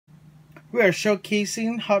We are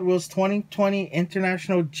showcasing Hot Wheels 2020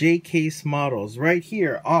 International J-Case models right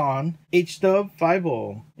here on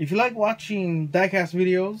HDub50. If you like watching diecast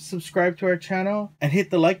videos, subscribe to our channel and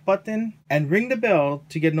hit the like button and ring the bell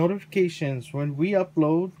to get notifications when we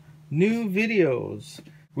upload new videos.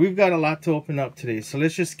 We've got a lot to open up today, so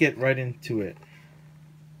let's just get right into it.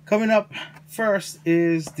 Coming up first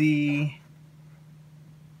is the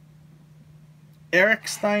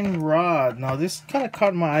Eckstein rod. Now this kind of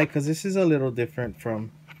caught my eye because this is a little different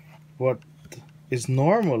from what is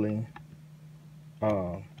normally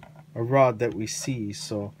a rod that we see.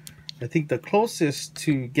 So I think the closest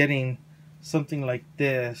to getting something like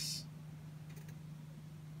this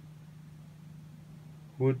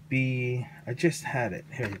would be, I just had it,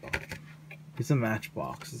 here we go. It's a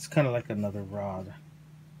Matchbox. It's kind of like another rod.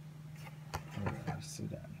 Let's see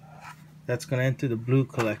that. That's gonna enter the blue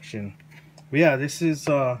collection. But yeah, this is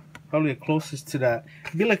probably the closest to that.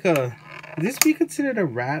 It'd be like a, would this be considered a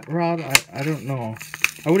rat rod? I don't know.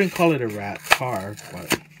 I wouldn't call it a rat car,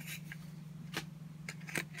 but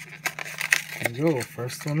there you go.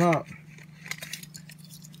 First one up.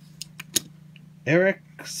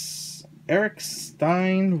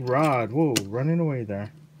 Eckstein rod. Whoa, running away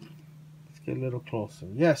there. Let's get a little closer.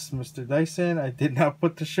 Yes, Mr. Dyson, I did not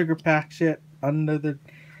put the sugar packs yet under the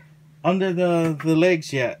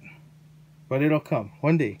legs yet. But it'll come.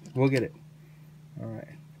 One day, we'll get it.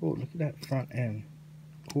 Alright. Oh, look at that front end.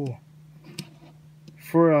 Cool.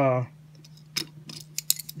 For,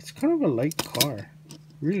 it's kind of a light car.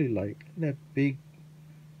 Really light. Look at that big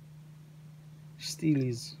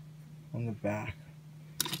steelies on the back.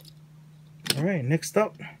 Alright, next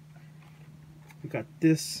up, we got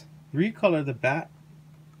this. Recolor the bat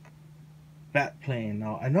plane.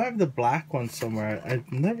 Now, I know I have the black one somewhere. I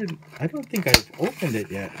don't think I've opened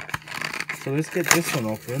it yet. So let's get this one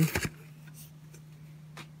open.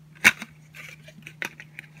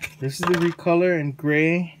 This is the recolor in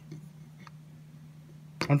gray.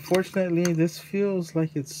 Unfortunately, this feels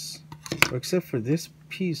like it's, except for this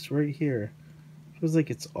piece right here, feels like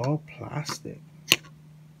it's all plastic.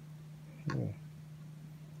 Oh.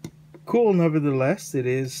 Cool, nevertheless, it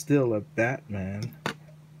is still a Batman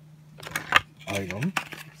item.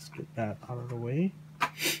 Let's get that out of the way.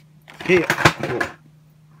 Okay, cool.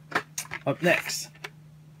 Up next,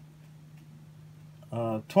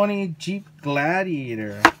 20 Jeep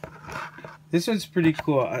Gladiator. This one's pretty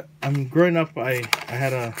cool. I'm growing up. I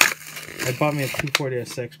bought me a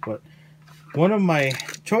 240SX, but one of my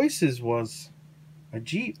choices was a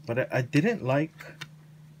Jeep, but I didn't like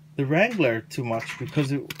the Wrangler too much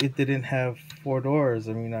because it didn't have 4 doors.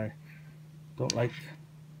 I mean, I don't like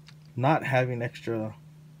not having extra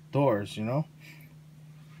doors, you know.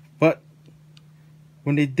 But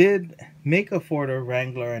when they did make a 4-door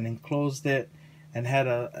Wrangler and enclosed it and had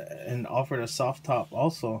and offered a soft top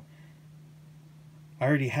also, I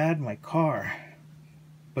already had my car.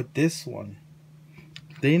 But this one,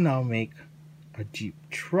 they now make a Jeep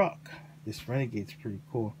truck. This Renegade's pretty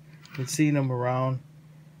cool. Been seeing them around.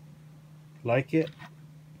 Like it.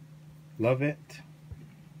 Love it.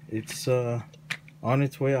 It's on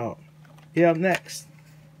its way out. Okay, up next,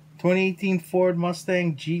 2018 Ford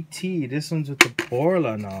Mustang GT. This one's with the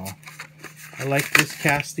Borla now. I like this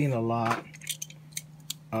casting a lot.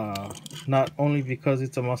 Not only because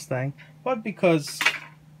it's a Mustang, but because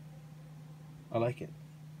I like it.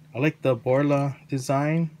 I like the Borla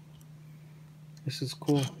design. This is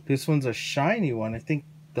cool. This one's a shiny one. I think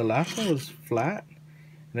the last one was flat.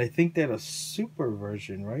 And I think they had a super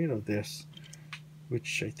version, right, of this.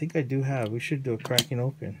 Which I think I do have. We should do a cracking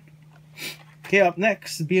open. Okay, up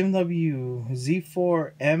next, BMW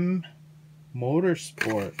Z4M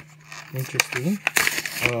Motorsport. Interesting.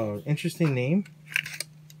 Interesting name.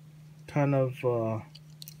 Kind of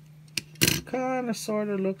sort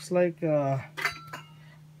of looks like I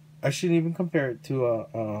shouldn't even compare it to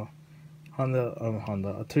a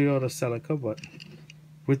Toyota Celica, but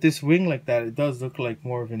with this wing like that, it does look like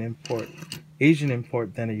more of an import, Asian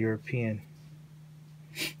import than a European.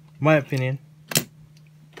 My opinion.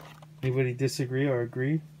 Anybody disagree or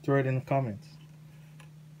agree? Throw it in the comments.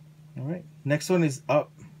 Alright. Next one up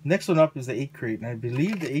is the 8 crate. And I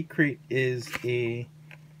believe the 8 crate is a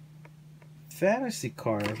fantasy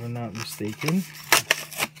car, if I'm not mistaken.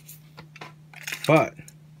 But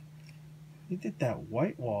he did that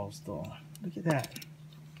white walls though. Look at that.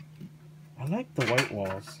 I like the white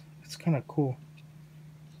walls. It's kind of cool.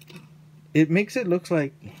 It makes it look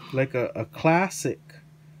like a classic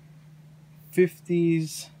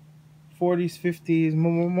 50s, 40s, 50s,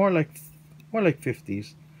 more like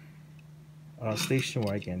 50s station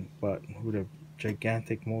wagon, but with a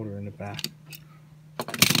gigantic motor in the back.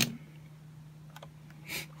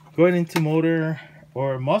 Going into motor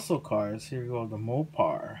or muscle cars, here we go, the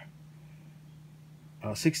Mopar.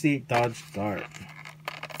 68 Dodge Dart.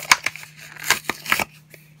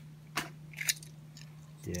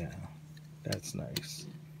 Yeah, that's nice.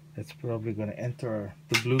 That's probably going to enter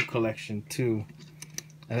the blue collection too.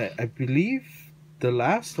 And I believe the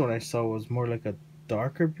last one I saw was more like a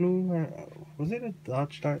darker blue. Was it a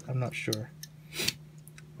Dodge Dart? I'm not sure.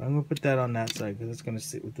 But I'm going to put that on that side because it's going to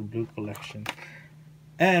sit with the blue collection.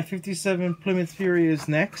 And 57 Plymouth Fury is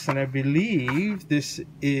next. And I believe this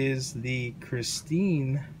is the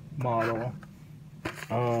Christine model.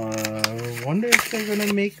 Wonder if they're going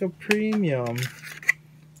to make a premium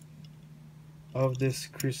of this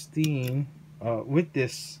Christine with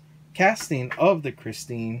this casting of the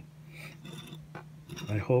Christine.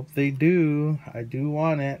 I hope they do. I do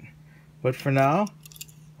want it. But for now,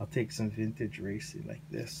 I'll take some vintage racing like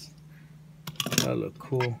this. That'll look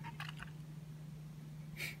cool.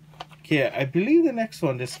 Okay, I believe the next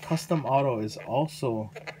one, this custom auto, is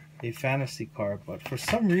also a fantasy car, but for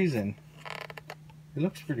some reason, it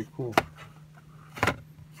looks pretty cool. I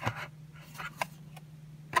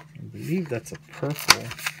believe that's a purple.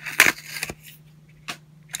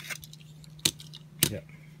 Yeah.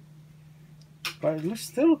 But it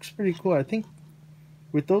still looks pretty cool. I think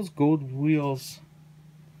with those gold wheels,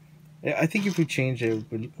 I think if we change it,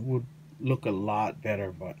 it would look a lot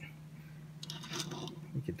better, but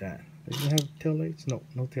look at that. Does it have tail lights? No,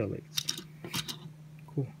 no tail lights.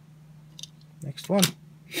 Cool. Next one.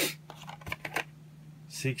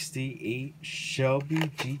 68 Shelby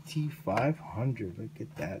GT500. Look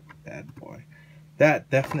at that bad boy. That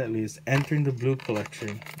definitely is entering the blue collection.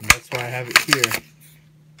 And that's why I have it here.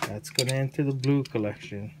 That's going to enter the blue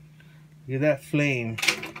collection. Look at that flame.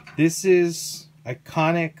 This is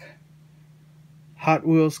iconic Hot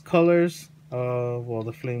Wheels colors. Well,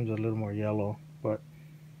 the flame's a little more yellow, but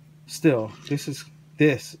still, this is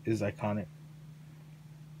iconic.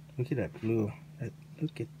 Look at that blue.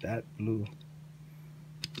 Look at that blue.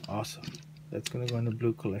 Awesome. That's gonna go in the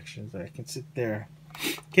blue collections. I can sit there.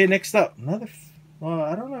 Okay, next up, another. Well,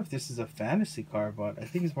 I don't know if this is a fantasy car, but I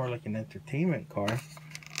think it's more like an entertainment car.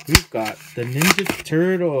 We've got the Ninja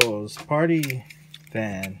Turtles Party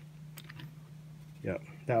Van. Yep,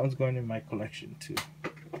 that one's going in my collection too.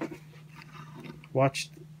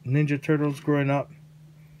 Watched Ninja Turtles growing up.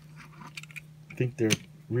 I think they're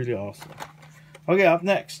really awesome. Okay, up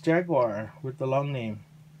next, Jaguar with the long name.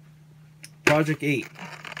 Project 8.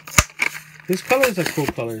 This color is a cool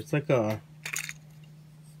color. It's like a...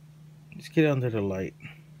 Let's get under the light.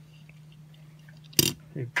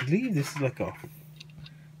 I believe this is like a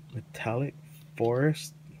metallic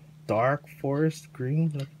forest, dark forest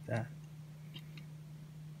green. Look at that.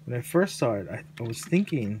 When I first saw it, I was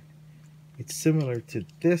thinking it's similar to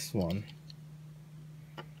this one.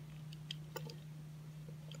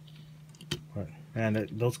 But man,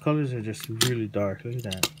 those colors are just really dark. Look at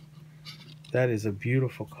that. That is a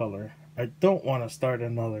beautiful color. I don't want to start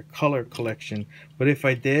another color collection, but if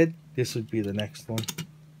I did, this would be the next one.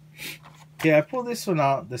 Okay, I pulled this one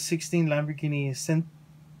out, the 16 Lamborghini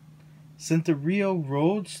Centenario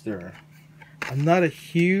Roadster. I'm not a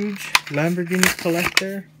huge Lamborghini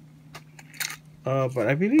collector, but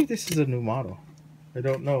I believe this is a new model. I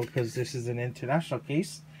don't know because this is an international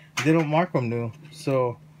case. They don't mark them new.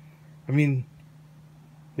 So, I mean,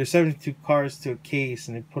 there's 72 cars to a case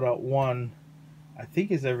and they put out one, I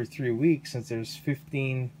think it's every 3 weeks, since there's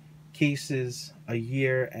 15 cases a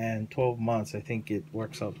year and 12 months. I think it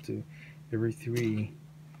works out to every three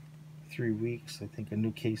weeks. I think a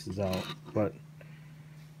new case is out. But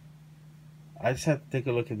I just have to take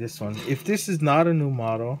a look at this one. If this is not a new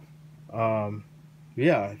model,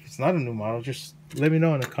 yeah, if it's not a new model, just let me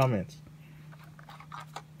know in the comments.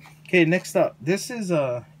 Okay, next up, this is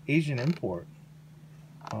a Asian import,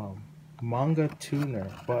 manga tuner,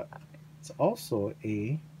 but it's also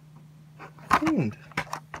a tuned.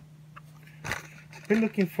 I've been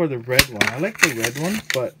looking for the red one. I like the red one,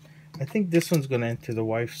 but I think this one's gonna enter the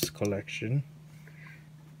wife's collection.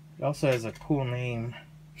 It also has a cool name.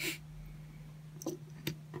 Yeah,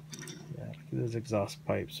 look at those exhaust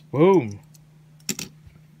pipes. Boom!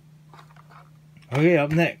 Okay,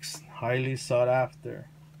 up next, highly sought after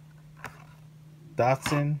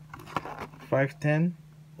Datsun 510.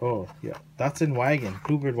 Oh yeah, Datsun wagon,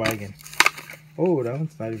 Bluebird wagon. Oh, that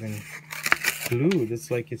one's not even glued. It's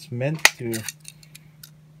like it's meant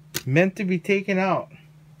to be taken out.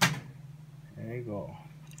 There you go.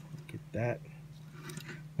 Look at that.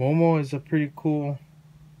 Momo is a pretty cool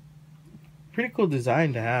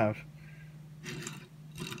design to have.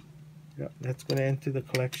 Yeah, that's gonna enter the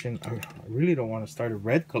collection. I really don't want to start a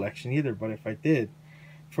red collection either, but if I did,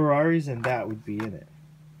 Ferraris and that would be in it.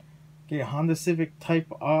 Okay, Honda Civic Type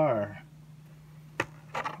R.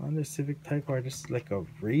 Honda Civic Type R, this is like a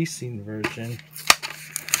racing version.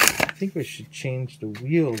 I think we should change the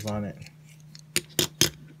wheels on it.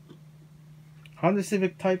 Honda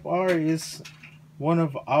Civic Type R is one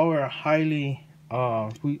of our highly,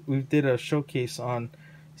 we did a showcase on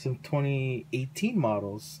some 2018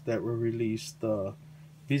 models that were released. The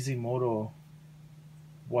Vizimoto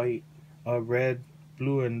white, red,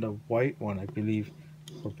 blue, and the white one, I believe,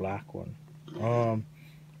 or black one.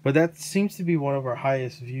 But that seems to be one of our higher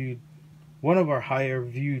viewed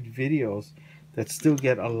videos that still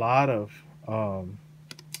get a lot of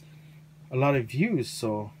views.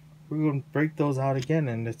 So we're going to break those out again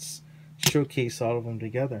and let's showcase all of them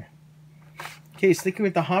together. Okay, sticking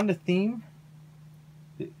with the Honda theme,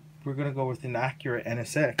 we're going to go with an Acura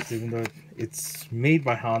NSX. Even though it's made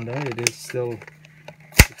by Honda, it's an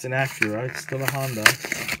Acura. It's still a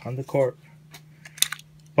Honda Corp.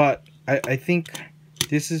 But I think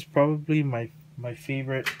this is probably my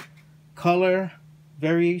favorite color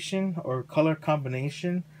variation or color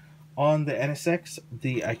combination on the NSX.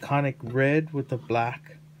 The iconic red with the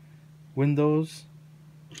black windows.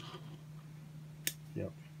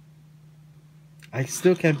 Yep. I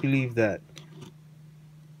still can't believe that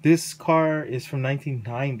this car is from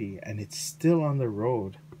 1990 and it's still on the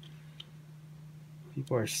road.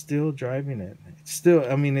 People are still driving it. It's still,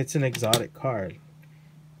 I mean, it's an exotic car.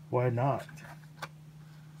 Why not?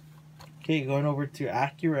 Okay, going over to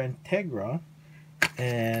Acura Integra,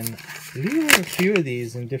 and I believe there are a few of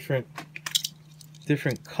these in different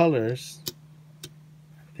colors.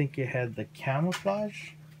 I think it had the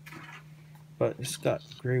camouflage, but it's got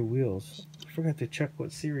gray wheels. I forgot to check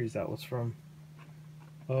what series that was from.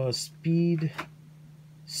 Speed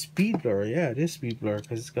Blur. Yeah, it is Speed Blur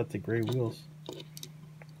because it's got the gray wheels.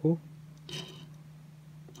 Cool.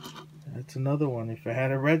 That's another one. If I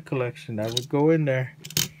had a red collection, that would go in there.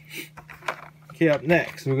 Okay, up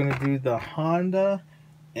next, we're going to do the Honda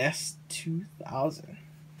S2000.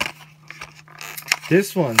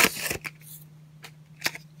 This one's,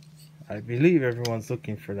 I believe everyone's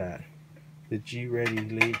looking for that. The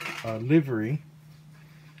G-Ready livery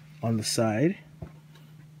on the side.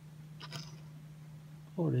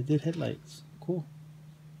 Oh, they did headlights. Cool.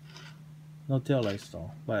 No tail lights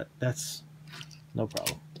though, but that's no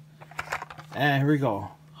problem. And here we go.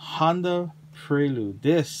 Honda Prelude.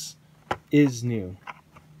 This is new.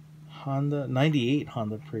 Honda 98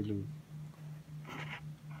 Honda Prelude.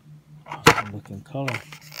 Awesome looking color.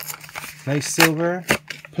 Nice silver,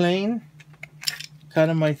 plain,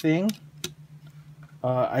 kind of my thing.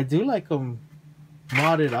 I do like them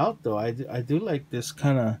modded out though. I do like this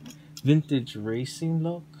kind of vintage racing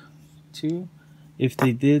look too. If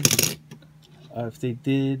they did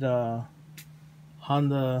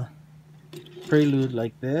Honda Prelude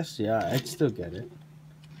like this, yeah, I'd still get it.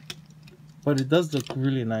 But it does look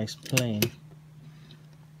really nice plain.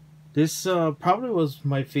 This probably was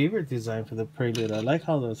my favorite design for the Prelude. I like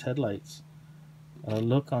how those headlights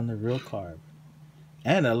look on the real car.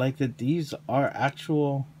 And I like that these are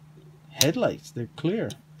actual headlights. They're clear.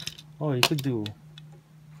 Oh, you could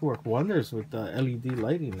work wonders with the LED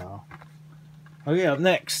lighting now. Okay, up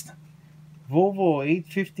next, Volvo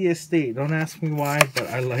 850 Estate. Don't ask me why, but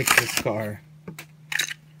I like this car.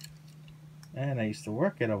 And I used to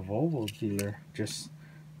work at a Volvo dealer. Just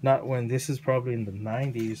not when this is probably in the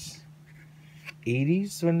 90s,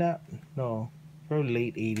 80s when that, no, probably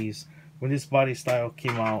late 80s when this body style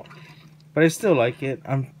came out. But I still like it.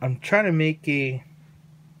 I'm trying to make a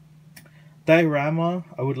diorama.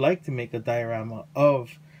 I would like to make a diorama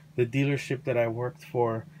of the dealership that I worked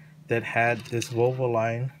for that had this Volvo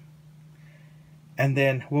line. And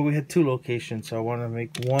then, well, we had two locations, so I want to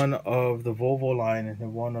make one of the Volvo line and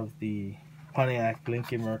then one of the Pontiac,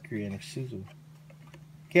 Lincoln, Mercury, and Isuzu.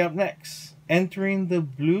 Okay, up next, entering the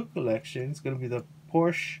blue collection, it's going to be the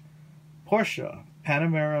Porsche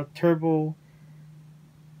Panamera Turbo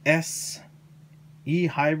S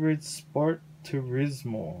E-Hybrid Sport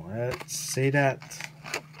Turismo. Let's say that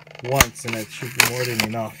once and that should be more than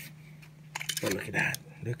enough. But look at that.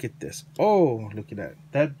 Look at this. Oh, look at that.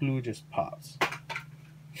 That blue just pops.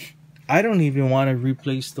 I don't even want to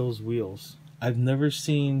replace those wheels. I've never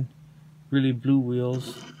seen really blue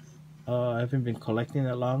wheels. I haven't been collecting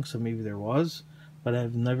that long, so maybe there was, but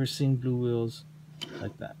I've never seen blue wheels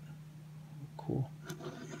like that. Cool.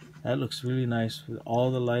 That looks really nice with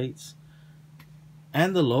all the lights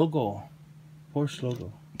and the logo, Porsche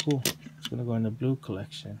logo. Cool. It's gonna go in the blue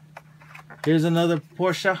collection. Here's another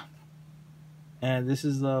Porsche, and this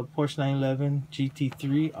is the Porsche 911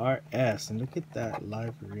 GT3 RS, and look at that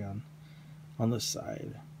livery on on the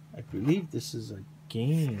side. I believe this is a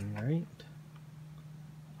game, right?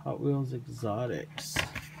 Hot Wheels Exotics.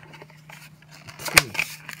 Okay.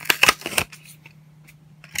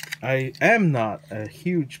 I am not a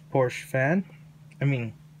huge Porsche fan. I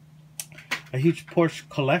mean, a huge Porsche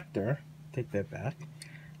collector. Take that back.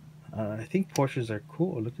 I think Porsches are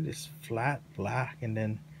cool. Look at this flat black, and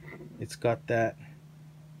then it's got that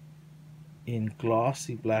in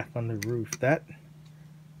glossy black on the roof.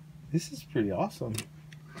 This is pretty awesome.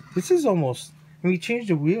 This is almost, when you change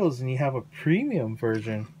the wheels and you have a premium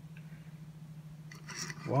version.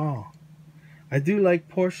 Wow. I do like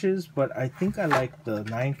Porsches, but I think I like the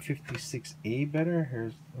 956A better.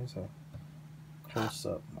 Here's a close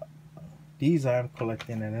up. These I'm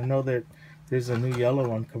collecting, and I know that there's a new yellow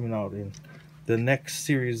one coming out in the next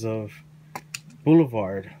series of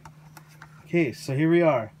Boulevard. Okay, so here we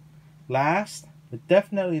are. Last, but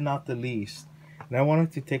definitely not the least. And I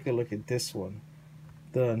wanted to take a look at this one.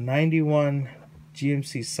 The 91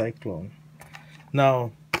 GMC Cyclone.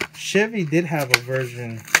 Now, Chevy did have a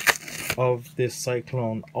version of this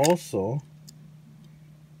Cyclone also.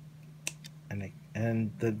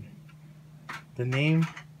 And the name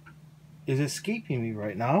is escaping me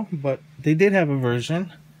right now, but they did have a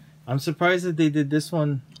version. I'm surprised that they did this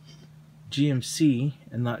one GMC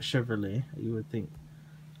and not Chevrolet. You would think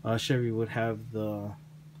Chevy would have the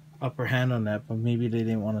upper hand on that, but maybe they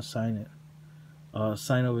didn't want to sign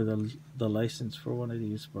over the license for one of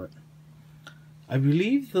these. But I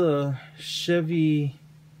believe the Chevy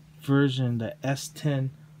version, the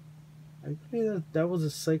S10, I believe that was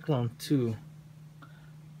a Cyclone too.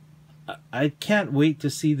 I can't wait to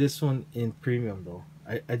see this one in premium though.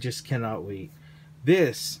 I just cannot wait.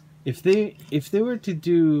 This, if they were to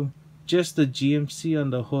do just the GMC on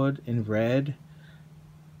the hood in red,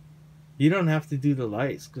 you don't have to do the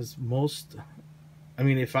lights, because I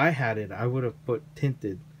mean, if I had it, I would have put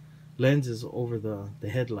tinted lenses over the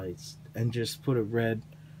headlights and just put a red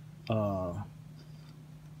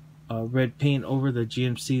red paint over the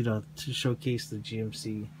GMC to showcase the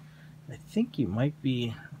GMC. I think you might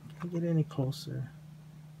be, can't get any closer,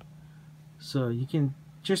 so you can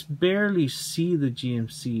just barely see the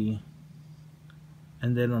GMC,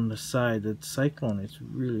 and then on the side the Cyclone is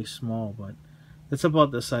really small, but that's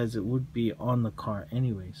about the size it would be on the car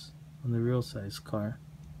anyways, on the real size car.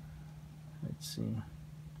 Let's see, you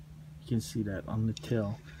can see that on the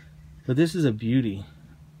tail, but this is a beauty.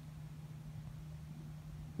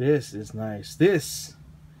 This is nice. This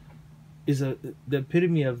is the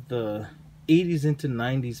epitome of the 80s into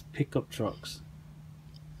 90s pickup trucks,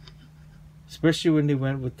 especially when they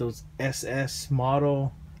went with those SS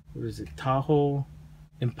model, what is it, Tahoe,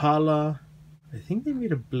 Impala. I think they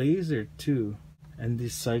made a Blazer too, and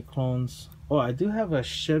these Cyclones. Oh, I do have a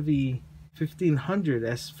Chevy 1500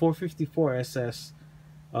 S454 SS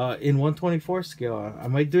in 1/24 scale. I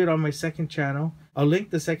might do it on my second channel. I'll link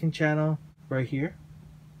the second channel right here.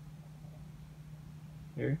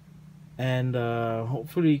 And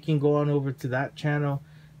hopefully you can go on over to that channel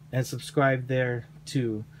and subscribe there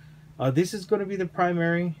too. This is going to be the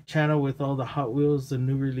primary channel with all the Hot Wheels, the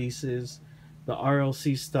new releases, the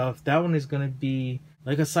RLC stuff. That one is going to be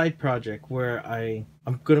like a side project where I'm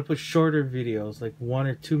going to put shorter videos, like 1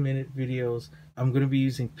 or 2 minute videos. I'm going to be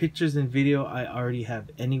using pictures and video I already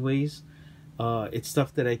have anyways. It's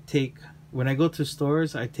stuff that I take when I go to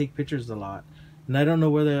stores. I take pictures a lot, and I don't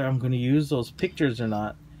know whether I'm going to use those pictures or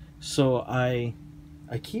not, so I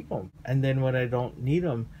keep them, and then when I don't need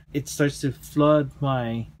them, it starts to flood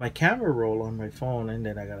my camera roll on my phone, and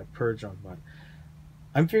then I gotta purge them. But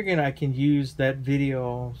I'm figuring I can use those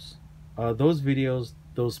videos,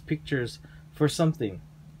 those pictures for something,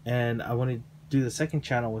 and I want to do the second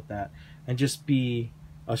channel with that and just be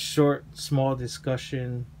a short, small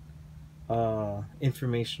discussion,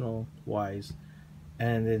 informational wise,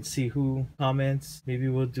 and then see who comments. Maybe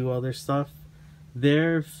we'll do other stuff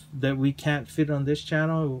there that we can't fit on this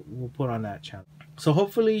channel, we'll put on that channel. So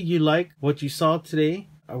hopefully you like what you saw today.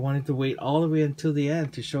 I wanted to wait all the way until the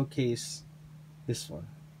end to showcase this one,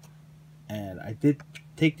 and I did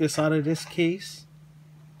take this out of this case.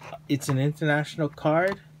 It's an international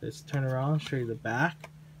card. Let's turn around, show you the back,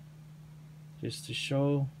 just to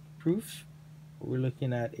show proof. What we're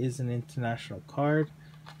looking at is an international card.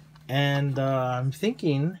 And I'm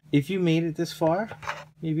thinking, if you made it this far,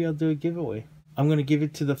 maybe I'll do a giveaway. I'm going to give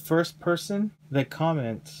it to the first person that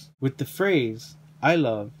comments with the phrase, "I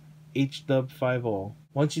love HDub50."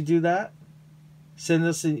 Once you do that, send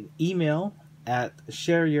us an email at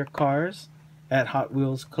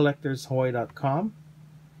shareyourcars@hotwheelscollectorshawaii.com,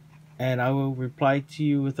 and I will reply to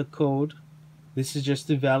you with a code. This is just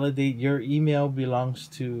to validate your email belongs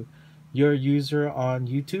to your user on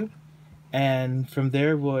YouTube, and from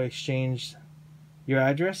there we'll exchange your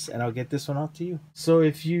address and I'll get this one out to you. So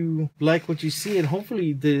if you like what you see, and hopefully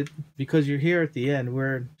you did because you're here at the end,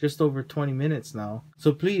 we're just over 20 minutes now.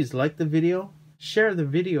 So please like the video, share the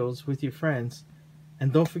videos with your friends,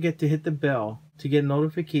 and don't forget to hit the bell to get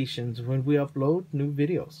notifications when we upload new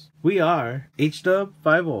videos. We are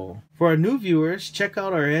HDub50. For our new viewers, check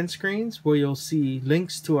out our end screens where you'll see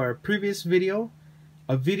links to our previous video,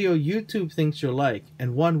 a video YouTube thinks you'll like,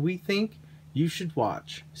 and one we think you should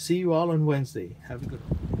watch. See you all on Wednesday. Have a good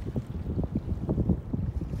one.